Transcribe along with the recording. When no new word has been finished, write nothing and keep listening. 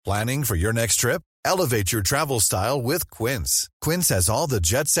Planning for your next trip? Elevate your travel style with Quince. Quince has all the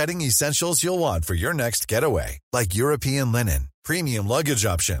jet-setting essentials you'll want for your next getaway, like European linen, premium luggage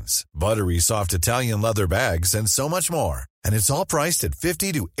options, buttery soft Italian leather bags, and so much more. And it's all priced at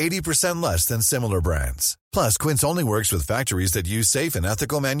 50 to 80% less than similar brands. Plus, Quince only works with factories that use safe and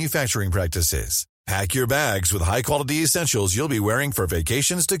ethical manufacturing practices. Pack your bags with high-quality essentials you'll be wearing for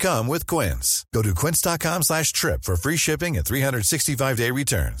vacations to come with Quince. Go to quince.com/trip for free shipping and 365-day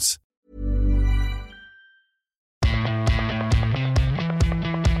returns.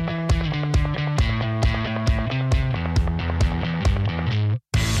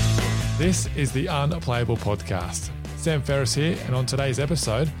 This is the Unplayable Podcast. Sam Ferris here, and on today's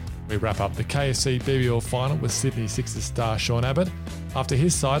episode, we wrap up the KFC BBL final with Sydney Sixers star Sean Abbott after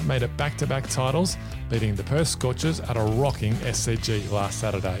his side made it back-to-back titles, beating the Perth Scorchers at a rocking SCG last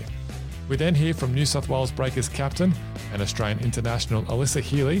Saturday. We then hear from New South Wales Breakers captain and Australian international Alyssa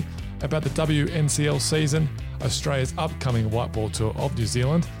Healy about the WNCL season, Australia's upcoming white ball tour of New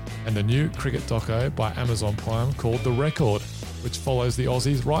Zealand, and the new cricket doco by Amazon Prime called The Record, which follows the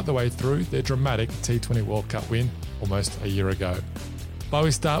Aussies right the way through their dramatic T20 World Cup win almost a year ago. But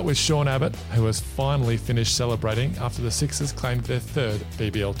we start with Sean Abbott, who has finally finished celebrating after the Sixers claimed their third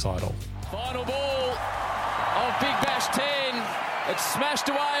BBL title. Final ball of Big Bash 10. It's smashed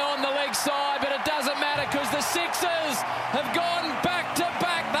away on the leg side, but it doesn't matter because the Sixers have gone back to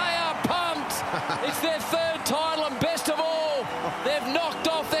back. They are pumped. It's their third title, and best of all, they've knocked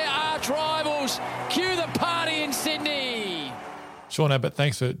off their arch rivals. Cue the party in Sydney. Sean Abbott,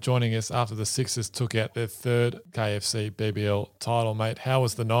 thanks for joining us after the Sixers took out their third KFC BBL title, mate. How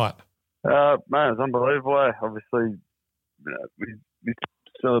was the night? Man, it was unbelievable. Obviously, we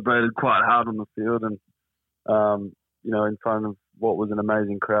celebrated quite hard on the field and, in front of what was an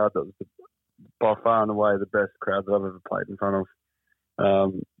amazing crowd. That was by far and away the best crowd that I've ever played in front of.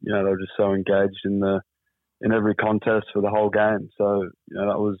 They were just so engaged in every contest for the whole game. So,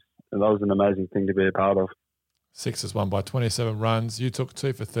 that was an amazing thing to be a part of. Sixers won by 27 runs. You took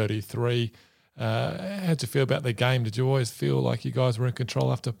 2 for 33. How'd you feel about the game? Did you always feel like you guys were in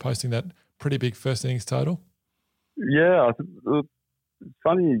control after posting that pretty big first innings total? Yeah, it's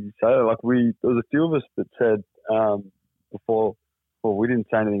funny you say that. There was a few of us that said before we didn't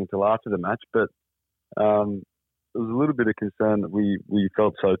say anything until after the match, but there was a little bit of concern that we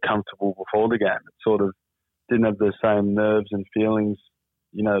felt so comfortable before the game. It sort of didn't have the same nerves and feelings,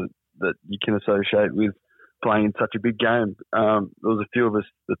 that you can associate with playing in such a big game. There was a few of us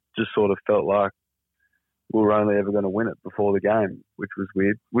that just sort of felt like we were only ever going to win it before the game, which was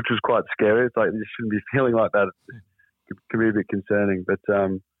weird, which was quite scary. It's like you shouldn't be feeling like that. It can be a bit concerning. But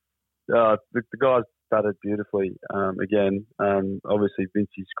the guys batted beautifully again. Obviously,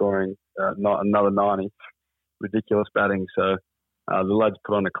 Vincey scoring another 90. Ridiculous batting. So the lads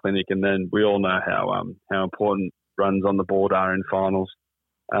put on a clinic, and then we all know how important runs on the board are in finals.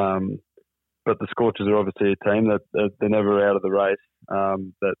 But the Scorchers are obviously a team that they're never out of the race.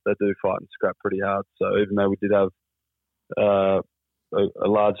 That they do fight and scrap pretty hard. So even though we did have a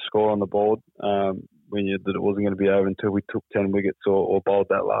large score on the board, we knew that it wasn't going to be over until we took 10 wickets or bowled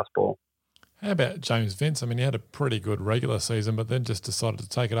that last ball. How about James Vince? I mean, he had a pretty good regular season, but then just decided to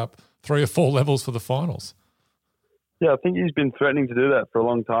take it up 3 or 4 levels for the finals. Yeah, I think he's been threatening to do that for a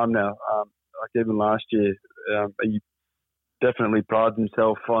long time now. Like even last year, he definitely prides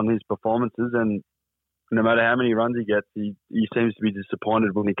himself on his performances, and no matter how many runs he gets, he seems to be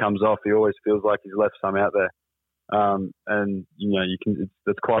disappointed when he comes off. He always feels like he's left some out there. And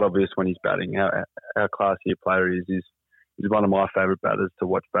it's quite obvious when he's batting how classy a player he is. He's one of my favourite batters to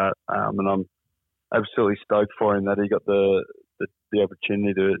watch bat, and I'm absolutely stoked for him that he got the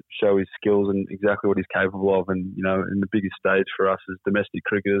opportunity to show his skills and exactly what he's capable of. And in the biggest stage for us as domestic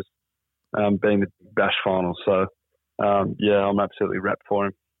cricketers, being the Bash final. So. I'm absolutely wrapped for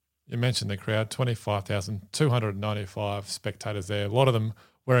him. You mentioned the crowd, 25,295 spectators there, a lot of them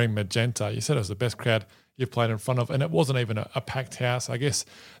wearing magenta. You said it was the best crowd you've played in front of, and it wasn't even a packed house. I guess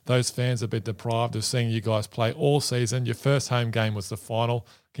those fans have been deprived of seeing you guys play all season. Your first home game was the final.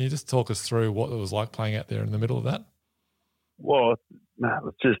 Can you just talk us through what it was like playing out there in the middle of that? Well, it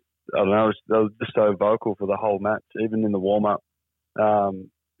was just, I don't know, they were just so vocal for the whole match, even in the warm-up.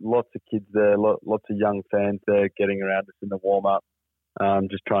 Lots of kids there, lots of young fans there getting around us in the warm-up,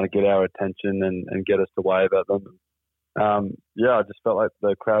 just trying to get our attention and get us to wave at them. I just felt like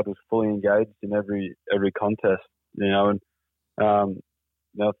the crowd was fully engaged in every contest, and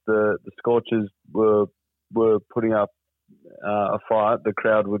if the Scorchers were putting up a fight, the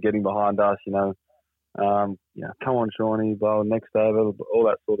crowd were getting behind us, come on, Shawnee, bowl next over, all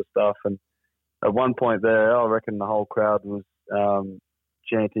that sort of stuff. And at one point there, I reckon the whole crowd was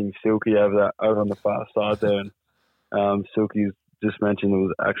chanting Silky over on the far side there, and Silky's just mentioned it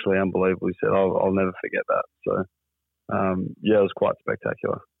was actually unbelievable. He said, I'll never forget that. So, yeah, it was quite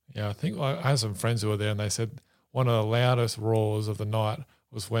spectacular. Yeah, I think I had some friends who were there and they said one of the loudest roars of the night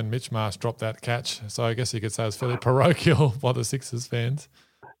was when Mitch Marsh dropped that catch. So I guess you could say it was fairly parochial by the Sixers fans.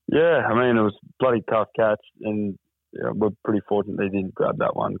 Yeah, I mean, it was a bloody tough catch, and we're pretty fortunate they didn't grab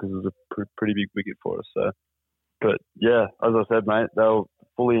that one because it was a pretty big wicket for us. So, but yeah, as I said, mate, they were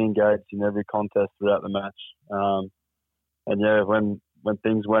fully engaged in every contest throughout the match. And yeah, when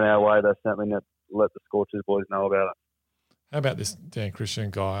things went our way, they certainly let the Scorchers boys know about it. How about this Dan Christian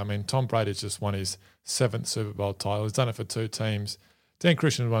guy? I mean, Tom Brady's just won his 7th Super Bowl title. He's done it for 2 teams. Dan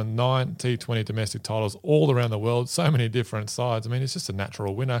Christian won 9 T20 domestic titles all around the world, so many different sides. I mean, he's just a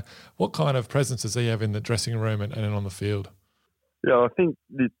natural winner. What kind of presence does he have in the dressing room and on the field? Yeah, I think,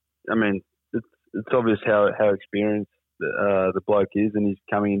 it's obvious how experienced the bloke is, and he's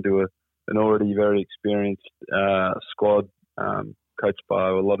coming into an already very experienced squad, coached by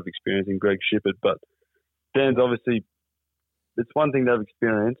a lot of experience in Greg Shippard. But Dan's obviously, it's one thing to have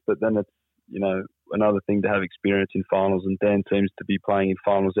experience, but then it's, another thing to have experience in finals, and Dan seems to be playing in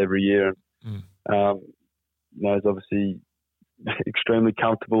finals every year. He's obviously extremely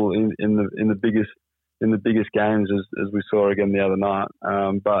comfortable in the biggest games, as we saw again the other night.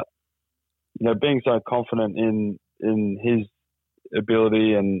 But being so confident in his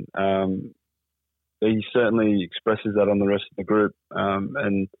ability, and he certainly expresses that on the rest of the group,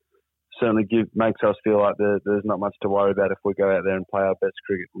 and certainly makes us feel like there's not much to worry about if we go out there and play our best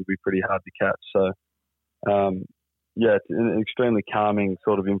cricket. It will be pretty hard to catch. So, it's an extremely calming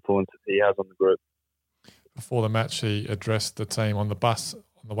sort of influence that he has on the group. Before the match, he addressed the team on the bus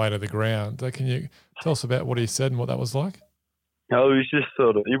on the way to the ground. Can you tell us about what he said and what that was like? No, it was just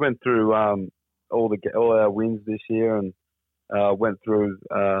he went through all our wins this year, and went through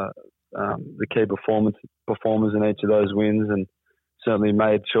the key performers in each of those wins, and certainly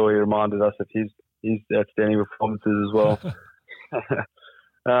made sure he reminded us of his outstanding performances as well.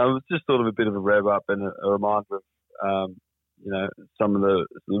 It was just sort of a bit of a rev up and a reminder of, some of the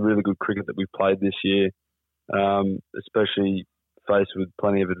really good cricket that we've played this year, especially faced with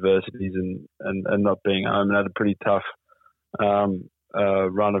plenty of adversities and not being home, and had a pretty tough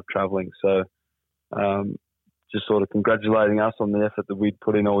run of travelling. So just sort of congratulating us on the effort that we'd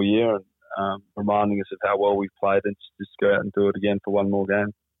put in all year, and reminding us of how well we've played, and just go out and do it again for one more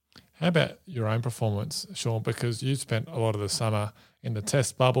game. How about your own performance, Sean? Because you spent a lot of the summer in the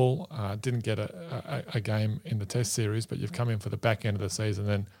test bubble, didn't get a game in the test series, but you've come in for the back end of the season,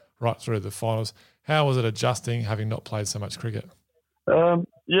 then right through the finals. How was it adjusting, having not played so much cricket? It was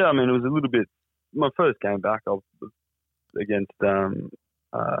a little bit. My first game back, I was against the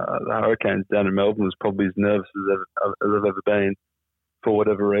Hurricanes down in Melbourne, was probably as nervous as I've ever been, for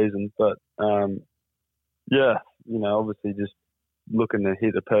whatever reason. But obviously just looking to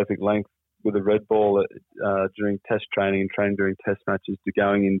hit a perfect length with a red ball during test training and training during test matches, to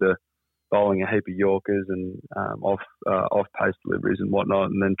going into bowling a heap of Yorkers and off pace deliveries and whatnot,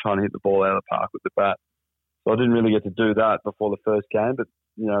 and then trying to hit the ball out of the park with the bat. So I didn't really get to do that before the first game, but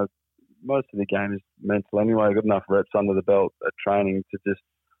most of the game is mental anyway. I got enough reps under the belt at training to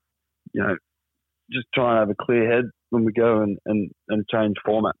just try and have a clear head when we go and change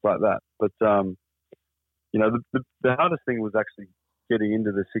formats like that. But the hardest thing was actually getting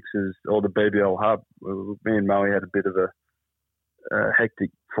into the Sixers or the BBL hub. Me and Moe had a bit of a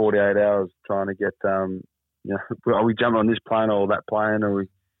hectic 48 hours trying to get, are we jumping on this plane or that plane? Are we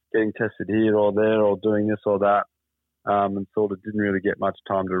getting tested here or there, or doing this or that? And sort of didn't really get much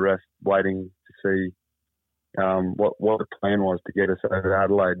time to rest, waiting to see what the plan was to get us over to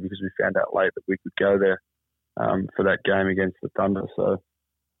Adelaide, because we found out late that we could go there for that game against the Thunder. So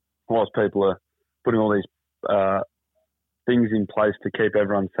whilst people are putting all these things in place to keep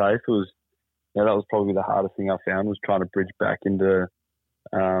everyone safe, it was that was probably the hardest thing I found, was trying to bridge back into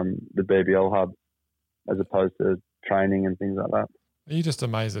the BBL hub as opposed to training and things like that. Are you just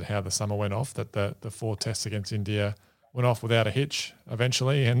amazed at how the summer went off, that the 4 tests against India went off without a hitch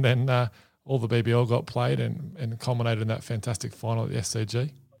eventually, and then all the BBL got played and culminated in that fantastic final at the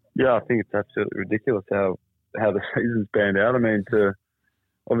SCG? Yeah, I think it's absolutely ridiculous how the season's panned out. I mean,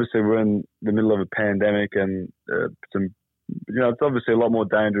 obviously we're in the middle of a pandemic, and it's obviously a lot more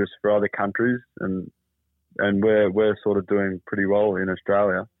dangerous for other countries, and we're sort of doing pretty well in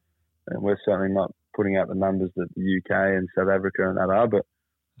Australia, and we're certainly not putting out the numbers that the UK and South Africa and that are, but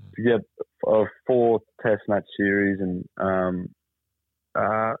to get a 4 test match series and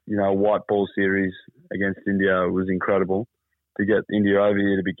a white ball series against India was incredible. To get India over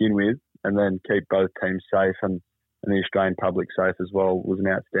here to begin with, and then keep both teams safe, and and the Australian public safe as well was an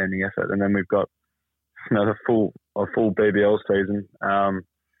outstanding effort. And then we've got a full BBL season,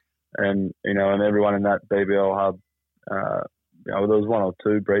 and everyone in that BBL hub. There was one or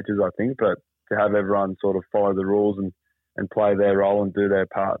two breaches, I think, but to have everyone sort of follow the rules and play their role and do their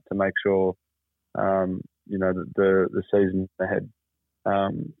part to make sure, the season ahead,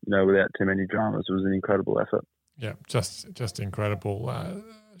 without too many dramas was an incredible effort. Yeah, just incredible.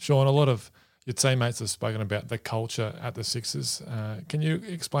 Sean, a lot of your teammates have spoken about the culture at the Sixers. Can you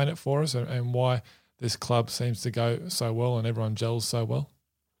explain it for us and why this club seems to go so well and everyone gels so well?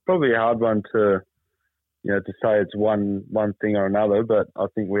 Probably a hard one to say it's one thing or another, but I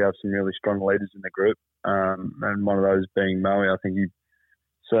think we have some really strong leaders in the group, and one of those being Moe. I think he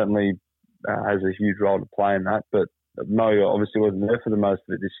certainly has a huge role to play in that, but Moe obviously wasn't there for the most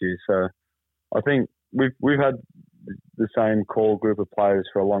of it this year. So I think we've had the same core group of players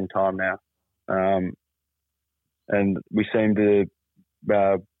for a long time now, and we seem to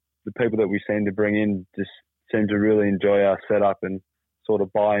the people that we seem to bring in just seem to really enjoy our setup and sort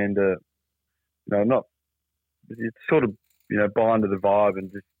of buy into, buy into the vibe,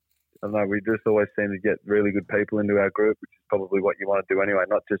 and just, I don't know, we just always seem to get really good people into our group, which is probably what you want to do anyway,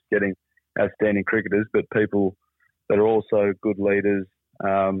 not just getting outstanding cricketers, but people that are also good leaders.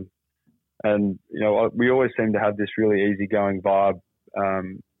 And, we always seem to have this really easygoing vibe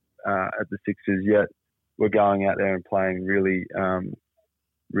at the Sixers, yet we're going out there and playing really,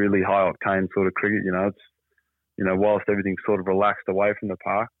 really high octane sort of cricket. It's, whilst everything's sort of relaxed away from the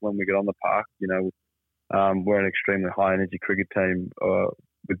park, when we get on the park, we're an extremely high energy cricket team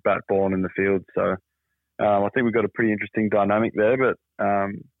with bat, ball in the field. So I think we've got a pretty interesting dynamic there. But I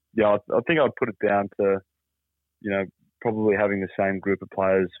think I'd put it down to, probably having the same group of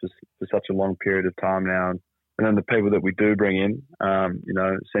players for such a long period of time now. And then the people that we do bring in,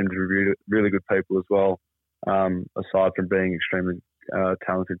 seem to be really good people as well, aside from being extremely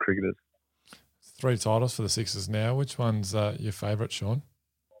talented cricketers. 3 titles for the Sixers now. Which one's your favourite, Sean?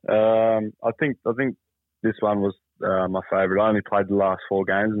 I think this one was my favourite. I only played the last 4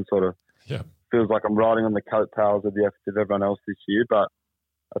 games and sort of feels like I'm riding on the coattails of the efforts of everyone else this year. But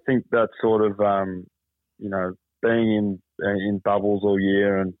I think that sort of, being in bubbles all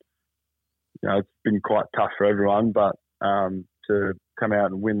year, and it's been quite tough for everyone. But to come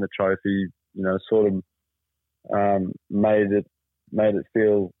out and win the trophy, sort of made it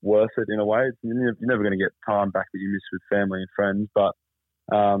feel worth it in a way. You're never going to get time back that you miss with family and friends, but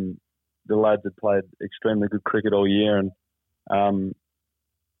the lads had played extremely good cricket all year and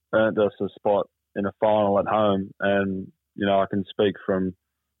earned us a spot in a final at home. And, I can speak from,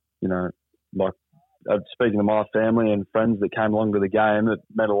 speaking to my family and friends that came along to the game, it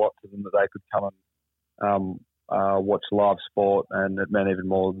meant a lot to them that they could come and watch live sport, and it meant even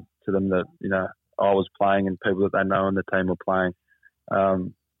more to them that, I was playing and people that they know and the team were playing.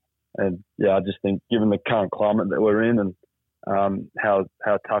 I just think given the current climate that we're in and how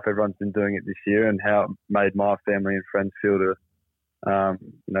tough everyone's been doing it this year, and how it made my family and friends feel to, come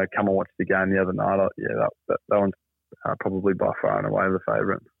and watch the game the other night, that one's probably by far and away the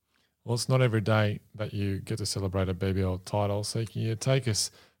favourite. Well, it's not every day that you get to celebrate a BBL title. So can you take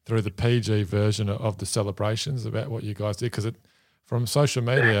us through the PG version of the celebrations about what you guys did? Because from social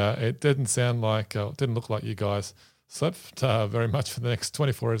media, it didn't look like you guys slept very much for the next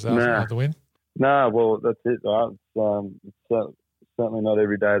 24 hours after the win. No, well, that's it, right? It's certainly not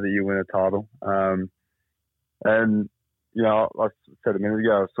every day that you win a title. And, like I said a minute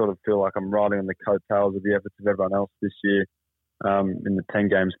ago, I sort of feel like I'm riding on the coattails of the efforts of everyone else this year in the 10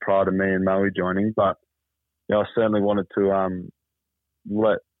 games prior to me and Moe joining. But, I certainly wanted to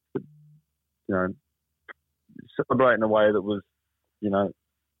celebrate in a way that was,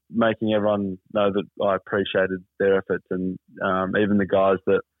 making everyone know that I appreciated their efforts, and even the guys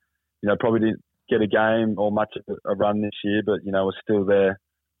that, probably didn't get a game or much of a run this year, but, was still there,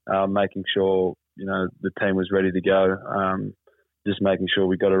 making sure, the team was ready to go, just making sure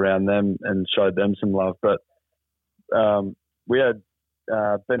we got around them and showed them some love. But we had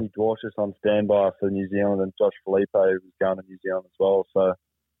Benny Dwarshus on standby for New Zealand, and Josh Felipe was going to New Zealand as well. So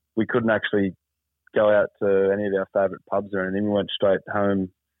we couldn't actually go out to any of our favourite pubs or anything. We went straight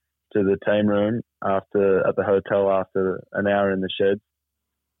home to the team room at the hotel after an hour in the sheds,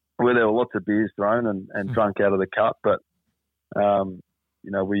 where there were lots of beers thrown and drunk out of the cup. But,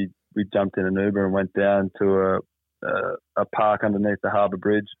 we jumped in an Uber and went down to a park underneath the Harbour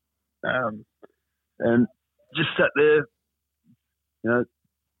Bridge, and just sat there,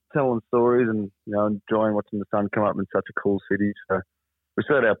 telling stories and, enjoying watching the sun come up in such a cool city. So we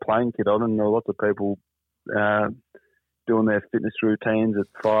still had our playing kit on, and there were lots of people, doing their fitness routines at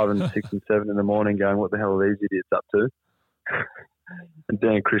 5 and 6 and 7 in the morning going, what the hell are these idiots up to? And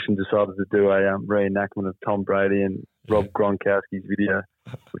Dan Christian decided to do a reenactment of Tom Brady and Rob Gronkowski's video,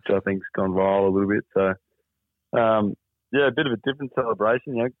 which I think's gone viral a little bit. So, a bit of a different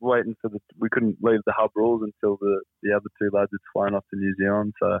celebration. Waiting for we couldn't leave the hub rules until the other two lads had flown off to New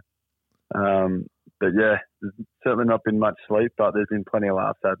Zealand. So, but yeah, there's certainly not been much sleep, but there's been plenty of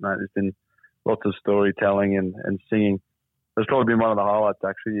laughs at, mate. There's been lots of storytelling and singing. That's probably been one of the highlights,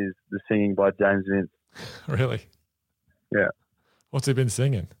 actually, is the singing by James Vince. Really? Yeah. What's he been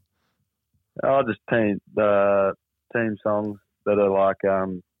singing? Oh, just team songs that are like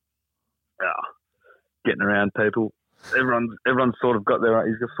getting around people. Everyone's sort of got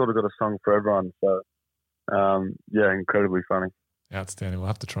he's sort of got a song for everyone. So, incredibly funny. Outstanding. We'll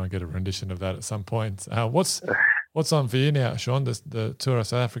have to try and get a rendition of that at some point. What's on for you now, Sean? The tour of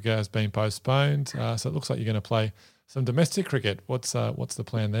South Africa has been postponed, so it looks like you're going to play some domestic cricket. What's the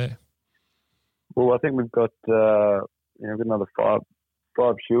plan there? Well, I think we've got we've got another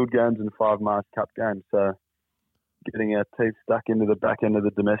five Shield games and 5 Mars Cup games. So getting our teeth stuck into the back end of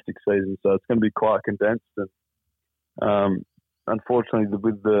the domestic season. So it's going to be quite condensed. And unfortunately,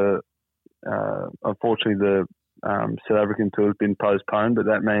 the South African tour has been postponed, but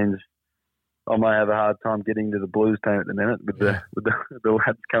that means I may have a hard time getting to the Blues team at the minute with the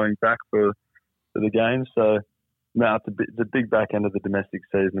lads coming back for the games. So no, it's a big back end of the domestic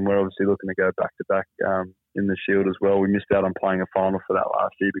season, and we're obviously looking to go back to back in the Shield as well. We missed out on playing a final for that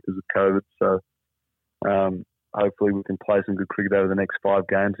last year because of COVID. So hopefully we can play some good cricket over the next 5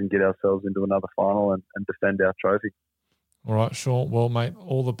 games and get ourselves into another final and defend our trophy. All right, Sean. Well, mate,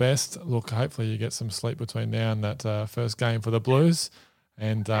 all the best. Look, hopefully you get some sleep between now and that first game for the Blues,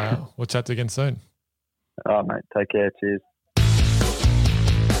 and we'll chat again soon. All right, mate. Take care. Cheers.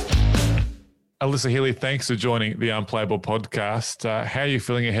 Alyssa Healy, thanks for joining the Unplayable podcast. How are you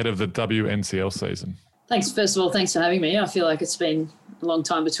feeling ahead of the WNCL season? Thanks. First of all, thanks for having me. I feel like it's been a long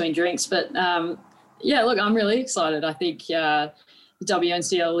time between drinks, but look, I'm really excited. I think the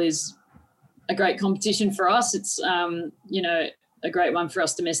WNCL is a great competition for us. It's, a great one for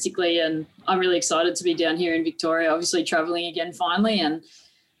us domestically, and I'm really excited to be down here in Victoria, obviously travelling again finally and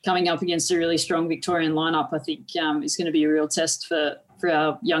coming up against a really strong Victorian lineup. I think is going to be a real test for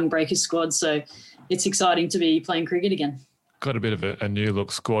our young Breakers squad. So it's exciting to be playing cricket again. Got a bit of a new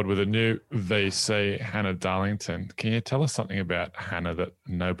look squad with a new VC, Hannah Darlington. Can you tell us something about Hannah that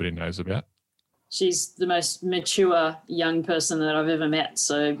nobody knows about? She's the most mature young person that I've ever met.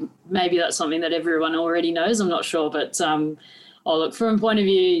 So maybe that's something that everyone already knows. I'm not sure. But look, from a point of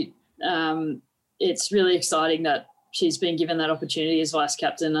view, it's really exciting that she's been given that opportunity as vice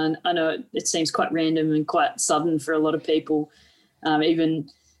captain. And I know it seems quite random and quite sudden for a lot of people, even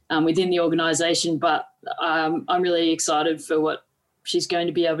within the organisation. But I'm really excited for what she's going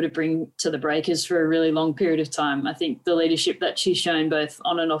to be able to bring to the Breakers for a really long period of time. I think the leadership that she's shown both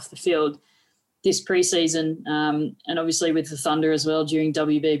on and off the field this pre-season, and obviously with the Thunder as well during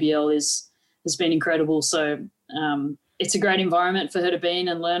WBBL has been incredible. So it's a great environment for her to be in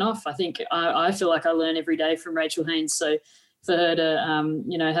and learn off. I think I feel like I learn every day from Rachel Haynes. So for her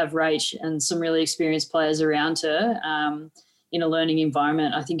to have Rach and some really experienced players around her in a learning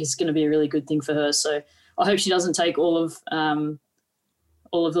environment, I think it's going to be a really good thing for her. So I hope she doesn't take all of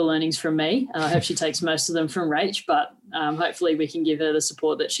the learnings from me. I hope she takes most of them from Rach, but hopefully we can give her the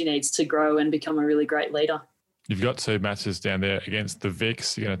support that she needs to grow and become a really great leader. You've got 2 matches down there against the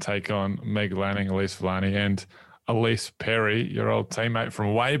Vics. You're going to take on Meg Lanning, Elise Villani, and Elise Perry, your old teammate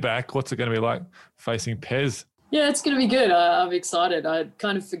from way back. What's it going to be like facing Pez? Yeah, it's going to be good. I'm excited. I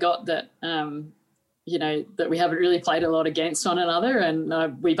kind of forgot that, that we haven't really played a lot against one another,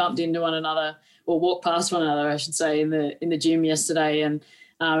 and we bumped into one another, or walked past one another, I should say, in the gym yesterday. And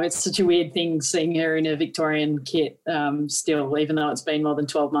it's such a weird thing seeing her in a Victorian kit still, even though it's been more than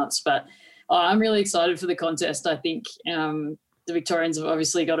 12 months. But I'm really excited for the contest. I think the Victorians have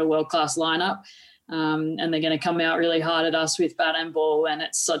obviously got a world-class lineup, and they're going to come out really hard at us with bat and ball, and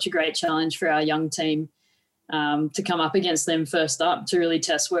it's such a great challenge for our young team to come up against them first up to really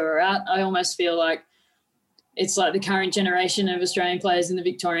test where we're at. I almost feel like it's like the current generation of Australian players in the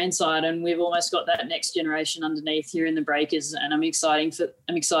Victorian side, and we've almost got that next generation underneath here in the Breakers, and I'm excited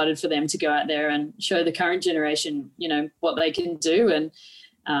for them to go out there and show the current generation, what they can do. And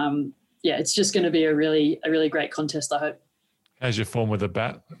it's just going to be a really great contest, I hope. How's your form with the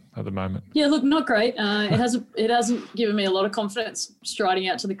bat at the moment? Yeah, look, not great. It hasn't given me a lot of confidence striding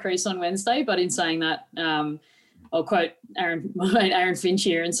out to the crease on Wednesday, but in saying that, I'll quote my mate Aaron Finch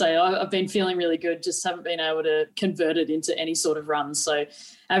here and say, I've been feeling really good, just haven't been able to convert it into any sort of run. So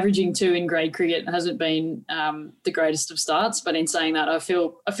averaging 2 in grade cricket hasn't been the greatest of starts, but in saying that, I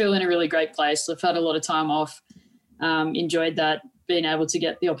feel in a really great place. I've had a lot of time off, enjoyed that, being able to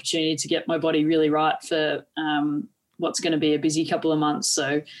get the opportunity to get my body really right for what's going to be a busy couple of months.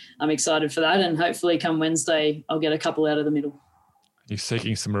 So I'm excited for that, and hopefully come Wednesday I'll get a couple out of the middle. You're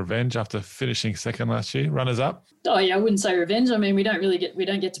seeking some revenge after finishing second last year, runners up? Oh yeah, I wouldn't say revenge. I mean, we don't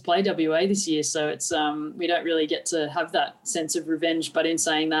get to play WA this year, so it's we don't really get to have that sense of revenge. But in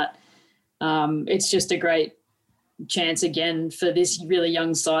saying that, it's just a great chance again for this really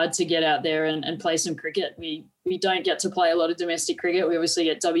young side to get out there and play some cricket. We don't get to play a lot of domestic cricket. We obviously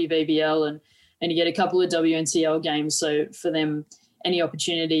get WBBL and you get a couple of WNCL games. So for them, any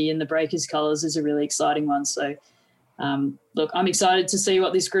opportunity in the Breakers colours is a really exciting one. So. Look, I'm excited to see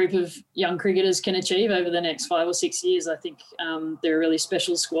what this group of young cricketers can achieve over the next 5 or 6 years. I think they're a really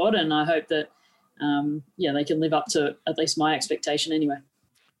special squad, and I hope that, they can live up to at least my expectation anyway.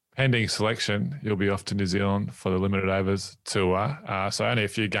 Pending selection, you'll be off to New Zealand for the limited overs tour. So only a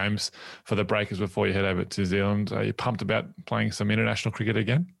few games for the Breakers before you head over to New Zealand. Are you pumped about playing some international cricket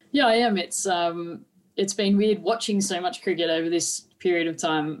again? Yeah, I am. It's been weird watching so much cricket over this period of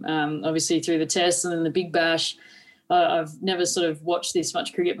time, obviously through the Tests and then the Big Bash. I've never sort of watched this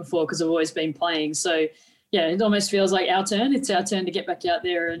much cricket before because I've always been playing. So, yeah, it almost feels like our turn. It's our turn to get back out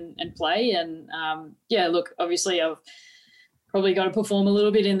there and play. And, look, obviously I've probably got to perform a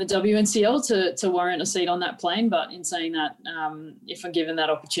little bit in the WNCL to warrant a seat on that plane. But in saying that, if I'm given that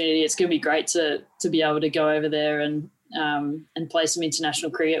opportunity, it's going to be great to be able to go over there and play some international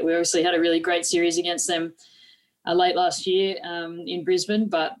cricket. We obviously had a really great series against them late last year in Brisbane,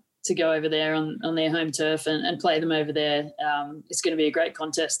 but to go over there on their home turf and play them over there, it's going to be a great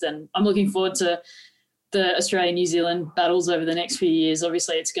contest. And I'm looking forward to the Australia-New Zealand battles over the next few years.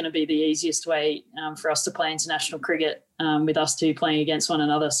 Obviously, it's going to be the easiest way for us to play international cricket with us two playing against one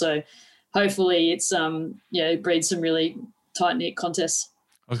another. So hopefully it's, it breeds some really tight-knit contests.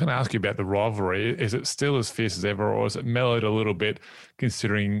 I was going to ask you about the rivalry. Is it still as fierce as ever, or is it mellowed a little bit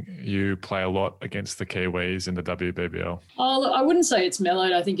considering you play a lot against the Kiwis in the WBBL? Oh, look, I wouldn't say it's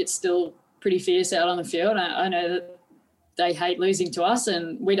mellowed. I think it's still pretty fierce out on the field. I know that they hate losing to us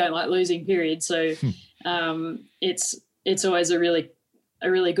and we don't like losing, period. So it's always a really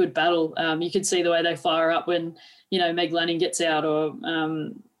good battle. You can see the way they fire up when, Meg Lanning gets out or,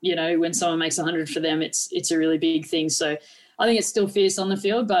 when someone makes 100 for them, it's a really big thing. So I think it's still fierce on the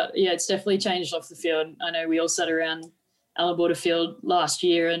field, but yeah, it's definitely changed off the field. I know we all sat around Allan Border Field last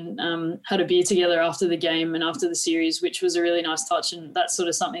year and had a beer together after the game and after the series, which was a really nice touch. And that's sort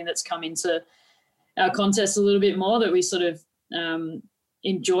of something that's come into our contest a little bit more, that we sort of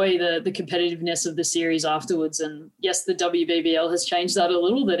enjoy the competitiveness of the series afterwards. And yes, the WBBL has changed that a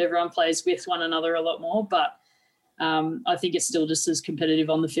little, that everyone plays with one another a lot more, but I think it's still just as competitive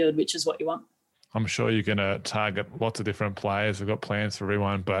on the field, which is what you want. I'm sure you're going to target lots of different players. We've got plans for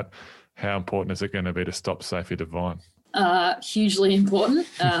everyone, but how important is it going to be to stop Sophie Devine? Hugely important.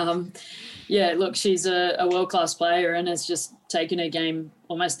 Look, she's a world-class player and has just taken her game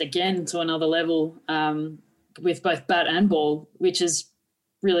almost again to another level with both bat and ball, which is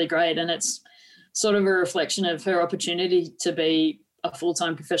really great. And it's sort of a reflection of her opportunity to be a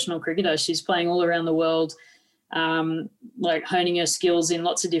full-time professional cricketer. She's playing all around the world, honing her skills in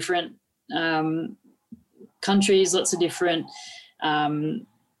lots of different countries, lots of different,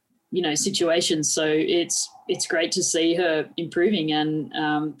 situations. So it's great to see her improving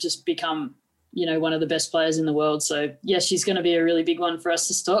and just become, one of the best players in the world. So yes, she's going to be a really big one for us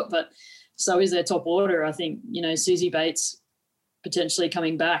to stop, but so is their top order. I think, Susie Bates potentially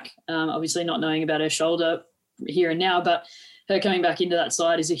coming back, obviously not knowing about her shoulder here and now, but her coming back into that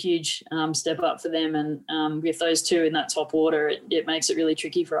side is a huge step up for them. And with those two in that top order, it makes it really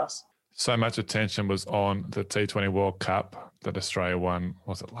tricky for us. So much attention was on the T20 World Cup that Australia won.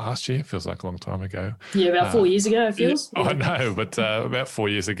 Was it last year? Feels like a long time ago. Yeah, about 4 years ago, it feels. Yeah. I know, but about 4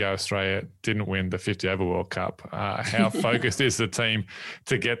 years ago, Australia didn't win the 50 over World Cup. How focused is the team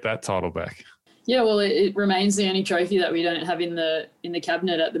to get that title back? Yeah, well, it remains the only trophy that we don't have in the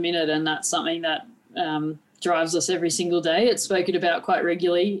cabinet at the minute, and that's something that drives us every single day. It's spoken about quite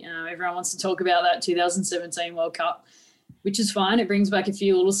regularly. Everyone wants to talk about that 2017 World Cup, which is fine. It brings back a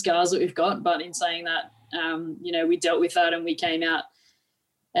few little scars that we've got. But in saying that, we dealt with that and we came out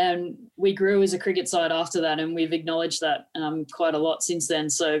and we grew as a cricket side after that, and we've acknowledged that quite a lot since then.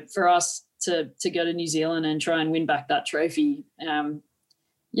 So for us to go to New Zealand and try and win back that trophy,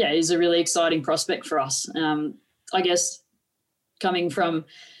 is a really exciting prospect for us. I guess coming from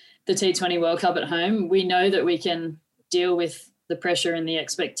the T20 World Cup at home. We know that we can deal with the pressure and the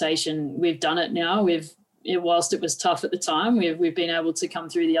expectation. We've done it now. Whilst it was tough at the time, we've been able to come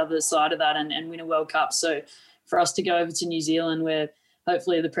through the other side of that and win a World Cup. So for us to go over to New Zealand, where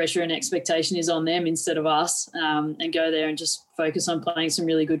hopefully the pressure and expectation is on them instead of us, and go there and just focus on playing some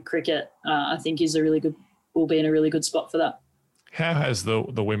really good cricket, I think will be in a really good spot for that. How has the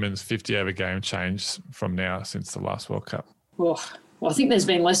women's 50-over game changed from now since the last World Cup? Well, I think there's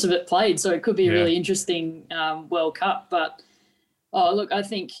been less of it played, so it could be a really interesting World Cup. But, look,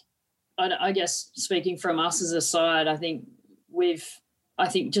 I guess speaking from us as a side, I think we've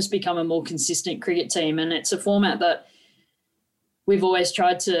just become a more consistent cricket team, and it's a format that we've always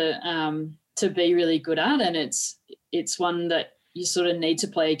tried to be really good at, and it's one that you sort of need to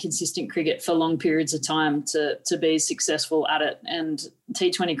play consistent cricket for long periods of time to be successful at it. And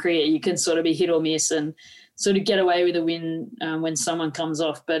T20 cricket, you can sort of be hit or miss and sort of get away with a win when someone comes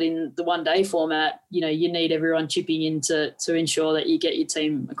off. But in the one-day format, you need everyone chipping in to ensure that you get your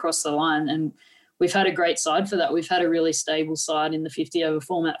team across the line. And we've had a great side for that. We've had a really stable side in the 50-over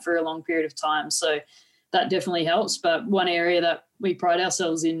format for a long period of time. So that definitely helps. But one area that we pride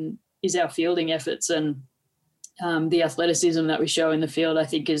ourselves in is our fielding efforts, and the athleticism that we show in the field, I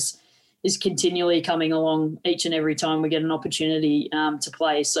think, is continually coming along each and every time we get an opportunity to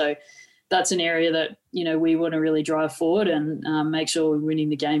play. So that's an area that, we want to really drive forward and make sure we're winning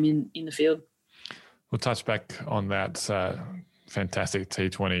the game in the field. We'll touch back on that fantastic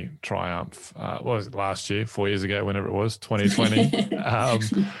T20 triumph. What was it, last year, 4 years ago, whenever it was,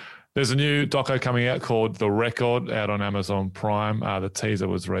 2020. There's a new doco coming out called The Record out on Amazon Prime. The teaser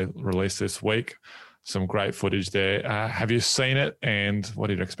was released this week. Some great footage there. Have you seen it, and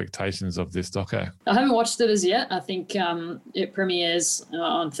what are your expectations of this doco? I haven't watched it as yet. I think it premieres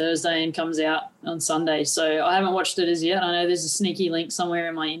on Thursday and comes out on Sunday. So I haven't watched it as yet. I know there's a sneaky link somewhere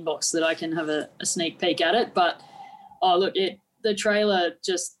in my inbox that I can have a sneak peek at it. But, the trailer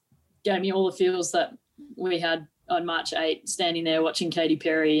just gave me all the feels that we had on March 8, standing there watching Katy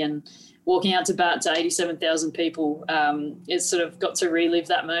Perry and walking out to bat to 87,000 people. It sort of got to relive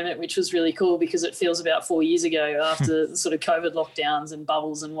that moment, which was really cool because it feels about 4 years ago after sort of COVID lockdowns and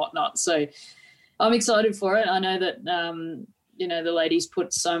bubbles and whatnot. So I'm excited for it. I know that, the ladies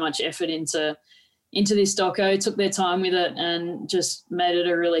put so much effort into this doco, took their time with it and just made it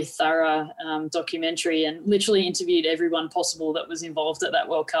a really thorough documentary, and literally interviewed everyone possible that was involved at that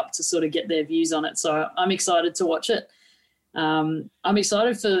World Cup to sort of get their views on it. So I'm excited to watch it. I'm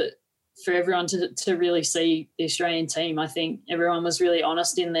excited for everyone to really see the Australian team. I think everyone was really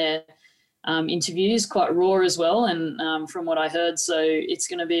honest in their interviews, quite raw as well, and from what I heard. So it's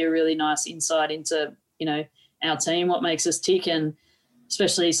going to be a really nice insight into, our team, what makes us tick, and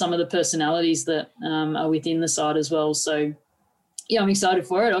especially some of the personalities that are within the side as well. So, I'm excited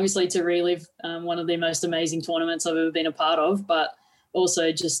for it, obviously, to relive one of the most amazing tournaments I've ever been a part of, but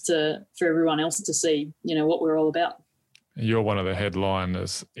also just for everyone else to see, what we're all about. You're one of the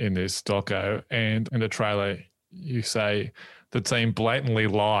headliners in this doco, and in the trailer you say the team blatantly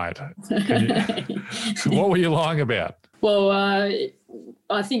lied. What were you lying about? Well,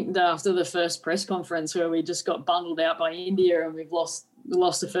 I think after the first press conference where we just got bundled out by India and we've lost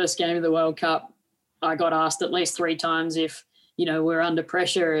the first game of the World Cup, I got asked at least 3 times if, we're under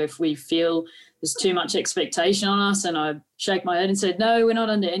pressure, if we feel there's too much expectation on us. And I shake my head and said, no, we're not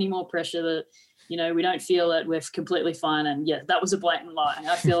under any more pressure. That we don't feel that we're completely fine. And yeah, that was a blatant lie.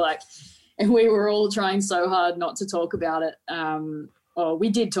 I feel like we were all trying so hard not to talk about it. Or we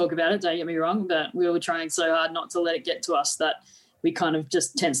did talk about it, don't get me wrong, but we were trying so hard not to let it get to us that we kind of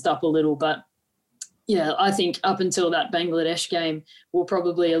just tensed up a little. But yeah, I think up until that Bangladesh game, we're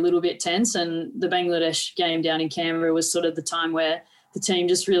probably a little bit tense. And the Bangladesh game down in Canberra was sort of the time where the team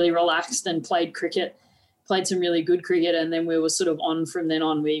just really relaxed and played some really good cricket, and then we were sort of on from then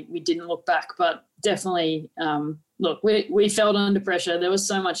on. We didn't look back, but definitely, we felt under pressure. There was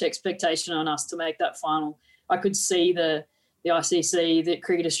so much expectation on us to make that final. I could see the ICC, the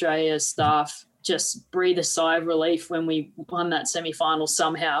Cricket Australia staff just breathe a sigh of relief when we won that semi-final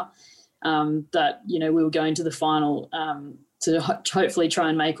somehow, that, we were going to the final to hopefully try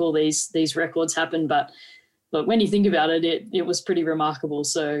and make all these records happen. But look, when you think about it, it was pretty remarkable.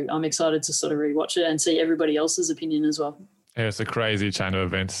 So I'm excited to sort of rewatch it and see everybody else's opinion as well. Yeah, it's a crazy chain of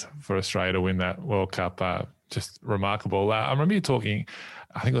events for Australia to win that World Cup. Just remarkable. I remember you talking,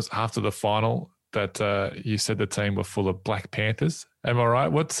 I think it was after the final, that you said the team were full of Black Panthers. Am I right?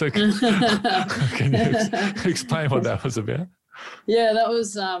 Can you explain what that was about? Yeah, that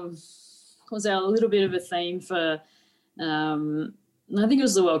was a little bit of a theme for I think it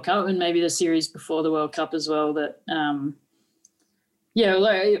was the World Cup and maybe the series before the World Cup as well, that Yeah,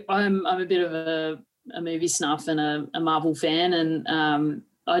 well, I'm a bit of a movie snuff and a Marvel fan, and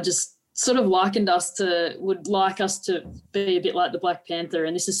I just sort of would like us to be a bit like the Black Panther,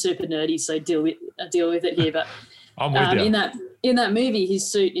 and this is super nerdy, so deal with it here. But I'm with you. In that movie,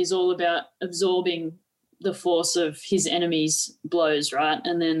 his suit is all about absorbing the force of his enemy's blows, right?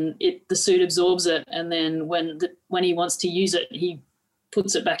 And then the suit absorbs it, and then when he wants to use it, he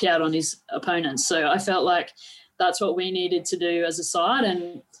puts it back out on his opponents. So I felt like that's what we needed to do as a side,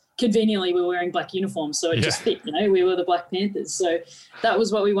 and conveniently we were wearing black uniforms, so it just fit. We were the Black Panthers, so that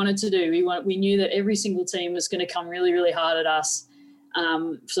was what we wanted to do. We knew that every single team was going to come really, really hard at us.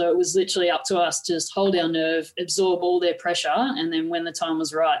 So it was literally up to us to just hold our nerve, absorb all their pressure, and then when the time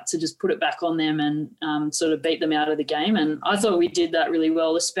was right to just put it back on them and sort of beat them out of the game. And I thought we did that really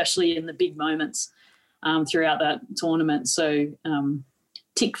well, especially in the big moments throughout that tournament. So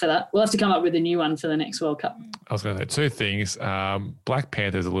tick for that. We'll have to come up with a new one for the next World Cup. I was going to say two things. Black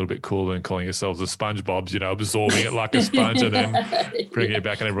Panther's a little bit cooler than calling yourselves the SpongeBobs, absorbing it like a sponge and then bringing it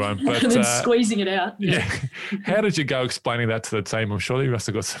back on everyone. But and then squeezing it out. Yeah. How did you go explaining that to the team? I'm sure you must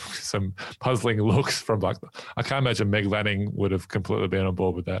have got some puzzling looks from I can't imagine Meg Lanning would have completely been on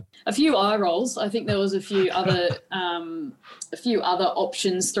board with that. A few eye rolls. I think there was a few other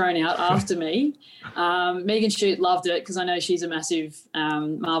options thrown out after me. Megan Shute loved it because I know she's a massive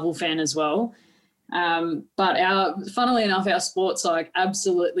Marvel fan as well. But funnily enough, our sports psych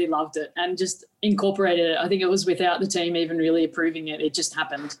absolutely loved it and just incorporated it. I think it was without the team even really approving it. It just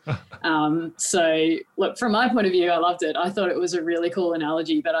happened. So look, from my point of view, I loved it. I thought it was a really cool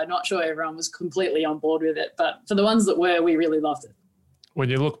analogy, but I'm not sure everyone was completely on board with it. But for the ones that were, we really loved it. When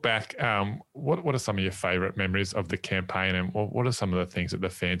you look back, what are some of your favourite memories of the campaign, and what are some of the things that the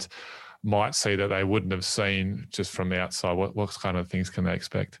fans might see that they wouldn't have seen just from the outside? What kind of things can they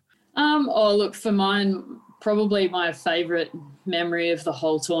expect? Look, for mine, probably my favourite memory of the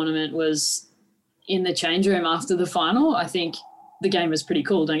whole tournament was in the change room after the final. I think the game was pretty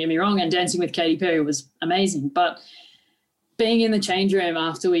cool, don't get me wrong, and dancing with Katy Perry was amazing. But being in the change room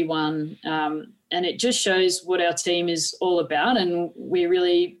after we won, and it just shows what our team is all about, and we're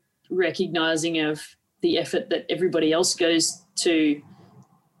really recognising of the effort that everybody else goes to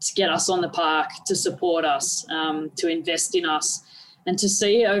get us on the park, to support us, to invest in us. And to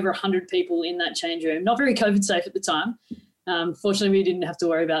see over 100 people in that change room, not very COVID safe at the time. Fortunately, we didn't have to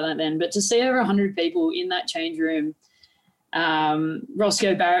worry about that then. But to see over 100 people in that change room,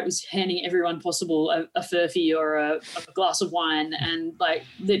 Roscoe Barrett was handing everyone possible a furphy or a glass of wine. And,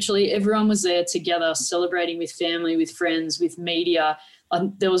 literally everyone was there together celebrating with family, with friends, with media.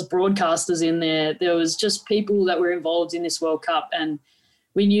 There was broadcasters in there. There was just people that were involved in this World Cup. And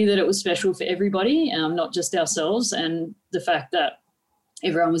we knew that it was special for everybody, not just ourselves. And the fact that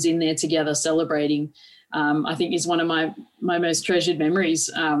everyone was in there together celebrating, I think is one of my most treasured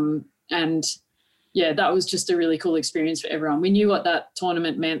memories. And yeah, that was just a really cool experience for everyone. We knew what that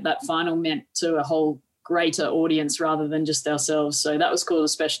tournament meant, that final meant to a whole greater audience rather than just ourselves. So that was cool,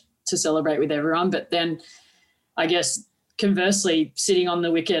 especially to celebrate with everyone. But then I guess conversely, sitting on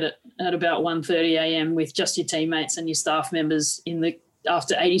the wicket at about 1:30 a.m. with just your teammates and your staff members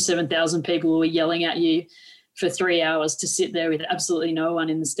after 87,000 people were yelling at you for 3 hours, to sit there with absolutely no one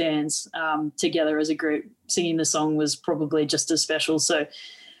in the stands together as a group singing the song was probably just as special. So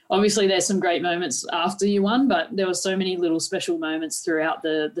obviously there's some great moments after you won, but there were so many little special moments throughout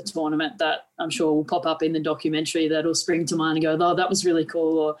the tournament that I'm sure will pop up in the documentary that'll spring to mind and go, oh, that was really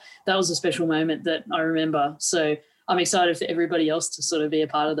cool, or that was a special moment that I remember. So I'm excited for everybody else to sort of be a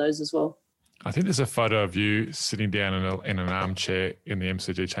part of those as well. I think there's a photo of you sitting down in an armchair in the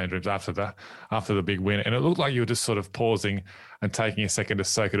MCG change rooms after the big win, and it looked like you were just sort of pausing and taking a second to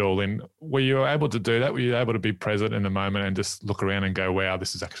soak it all in. Were you able to do that? Were you able to be present in the moment and just look around and go, wow,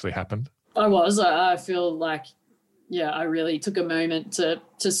 this has actually happened? I was. I feel like, yeah, I really took a moment to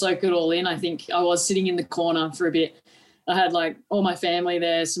soak it all in. I think I was sitting in the corner for a bit. I had all my family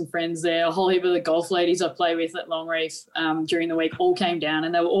there, some friends there, a whole heap of the golf ladies I play with at Longreef during the week all came down,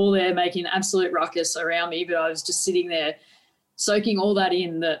 and they were all there making absolute ruckus around me, but I was just sitting there soaking all that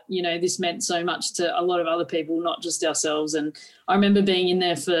in, that, this meant so much to a lot of other people, not just ourselves. And I remember being in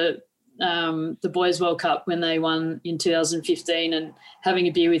there for the Boys World Cup when they won in 2015 and having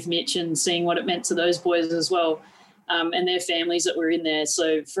a beer with Mitch and seeing what it meant to those boys as well, and their families that were in there.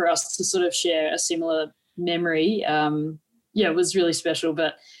 So for us to sort of share a similar memory, it was really special.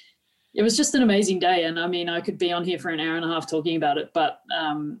 But it was just an amazing day, and I mean, I could be on here for an hour and a half talking about it, but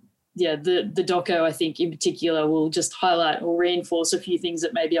the doco, I think in particular, will just highlight or reinforce a few things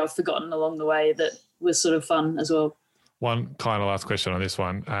that maybe I've forgotten along the way that was sort of fun as well. One kind of last question on this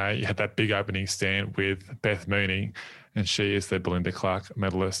one. You had that big opening stand with Beth Mooney, and she is the Belinda Clark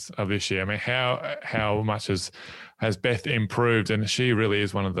medalist of this year. I mean, how much has Beth improved? And she really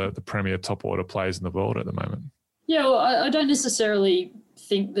is one of the premier top order players in the world at the moment. Yeah, well, I don't necessarily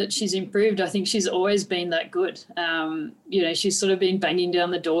think that she's improved. I think she's always been that good. She's sort of been banging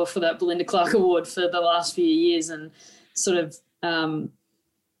down the door for that Belinda Clark award for the last few years, and sort of,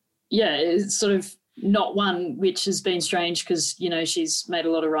 it's sort of not one, which has been strange because, she's made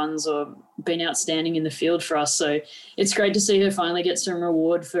a lot of runs or been outstanding in the field for us. So it's great to see her finally get some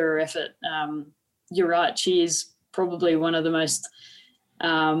reward for her effort. You're right. She is probably one of the most,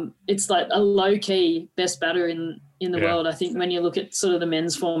 it's like a low-key best batter in the world. I think when you look at sort of the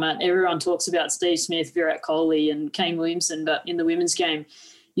men's format, everyone talks about Steve Smith, Virat Kohli and Kane Williamson, but in the women's game,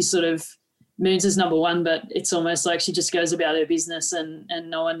 you sort of, Moons is number one, but it's almost like she just goes about her business and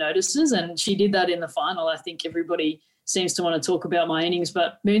no one notices. And she did that in the final. I think everybody seems to want to talk about my innings,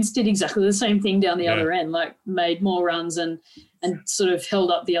 but Moons did exactly the same thing down the other end, like made more runs and sort of held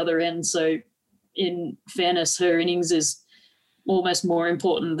up the other end. So in fairness, her innings is almost more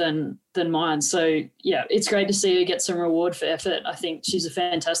important than mine. So, yeah, it's great to see her get some reward for effort. I think she's a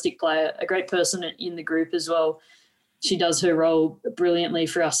fantastic player, a great person in the group as well. She does her role brilliantly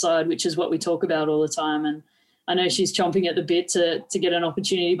for our side, which is what we talk about all the time. And I know she's chomping at the bit to get an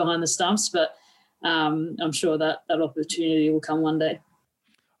opportunity behind the stumps, but I'm sure that opportunity will come one day.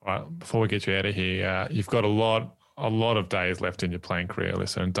 All right, before we get you out of here, you've got a lot of days left in your playing career,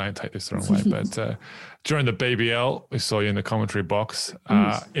 listen, and don't take this the wrong way, but during the BBL, we saw you in the commentary box.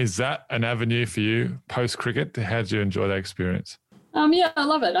 Is that an avenue for you post-cricket? How did you enjoy that experience? Yeah, I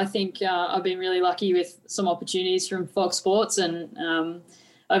love it. I think I've been really lucky with some opportunities from Fox Sports and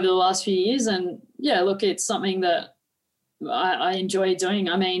over the last few years. And, yeah, look, it's something that I enjoy doing.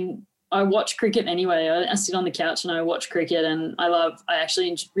 I mean, I watch cricket anyway. I sit on the couch and I watch cricket, and I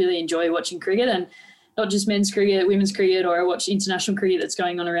actually really enjoy watching cricket, and not just men's cricket, women's cricket, or I watch international cricket that's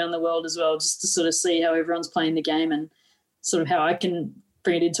going on around the world as well, just to sort of see how everyone's playing the game and sort of how I can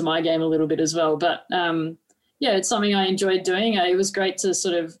bring it into my game a little bit as well. But, yeah, it's something I enjoyed doing. It was great to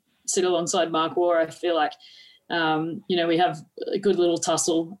sort of sit alongside Mark Waugh. I feel like, we have a good little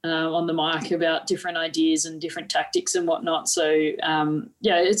tussle on the mic about different ideas and different tactics and whatnot. So,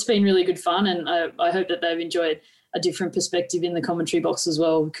 it's been really good fun, and I hope that they've enjoyed a different perspective in the commentary box as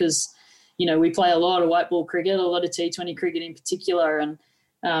well, because, we play a lot of white ball cricket, a lot of T20 cricket in particular, and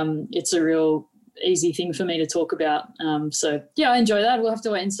it's a real easy thing for me to talk about. I enjoy that. We'll have to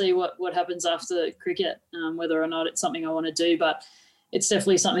wait and see what happens after cricket, whether or not it's something I want to do, but it's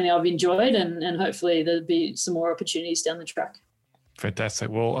definitely something that I've enjoyed, and hopefully there'll be some more opportunities down the track. Fantastic.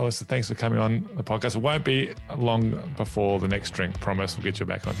 Well, Alyssa, thanks for coming on the podcast. It won't be long before the next drink. Promise we'll get you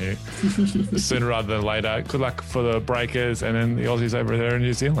back on here sooner rather than later. Good luck for the Breakers and then the Aussies over there in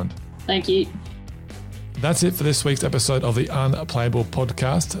New Zealand. Thank you. That's it for this week's episode of the Unplayable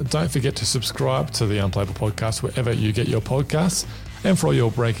Podcast. Don't forget to subscribe to the Unplayable Podcast wherever you get your podcasts. And for all your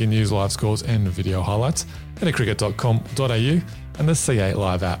breaking news, live scores and video highlights, head to cricket.com.au and the C8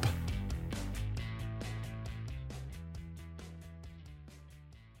 Live app.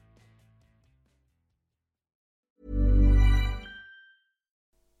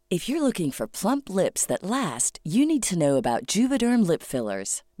 If you're looking for plump lips that last, you need to know about Juvederm lip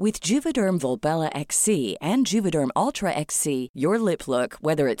fillers. With Juvederm Volbella XC and Juvederm Ultra XC, your lip look,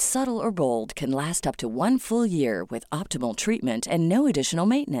 whether it's subtle or bold, can last up to 1 full year with optimal treatment and no additional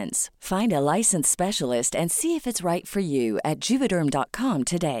maintenance. Find a licensed specialist and see if it's right for you at Juvederm.com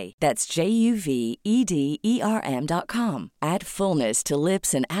today. That's JUVEDERM.com. Add fullness to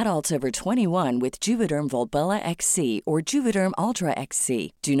lips in adults over 21 with Juvederm Volbella XC or Juvederm Ultra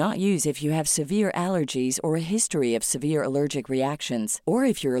XC. Do not use if you have severe allergies or a history of severe allergic reactions, or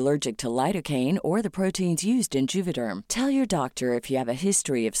if you're allergic to lidocaine or the proteins used in Juvederm. Tell your doctor if you have a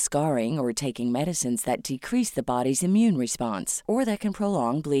history of scarring or taking medicines that decrease the body's immune response or that can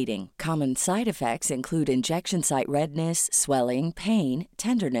prolong bleeding. Common side effects include injection site redness, swelling, pain,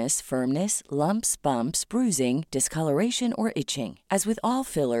 tenderness, firmness, lumps, bumps, bruising, discoloration, or itching. As with all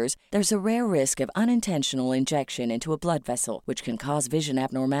fillers, there's a rare risk of unintentional injection into a blood vessel, which can cause vision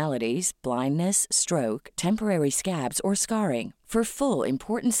abnormalities, blindness, stroke, temporary scabs, or scarring. For full,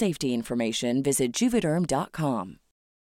 important safety information, visit Juvederm.com.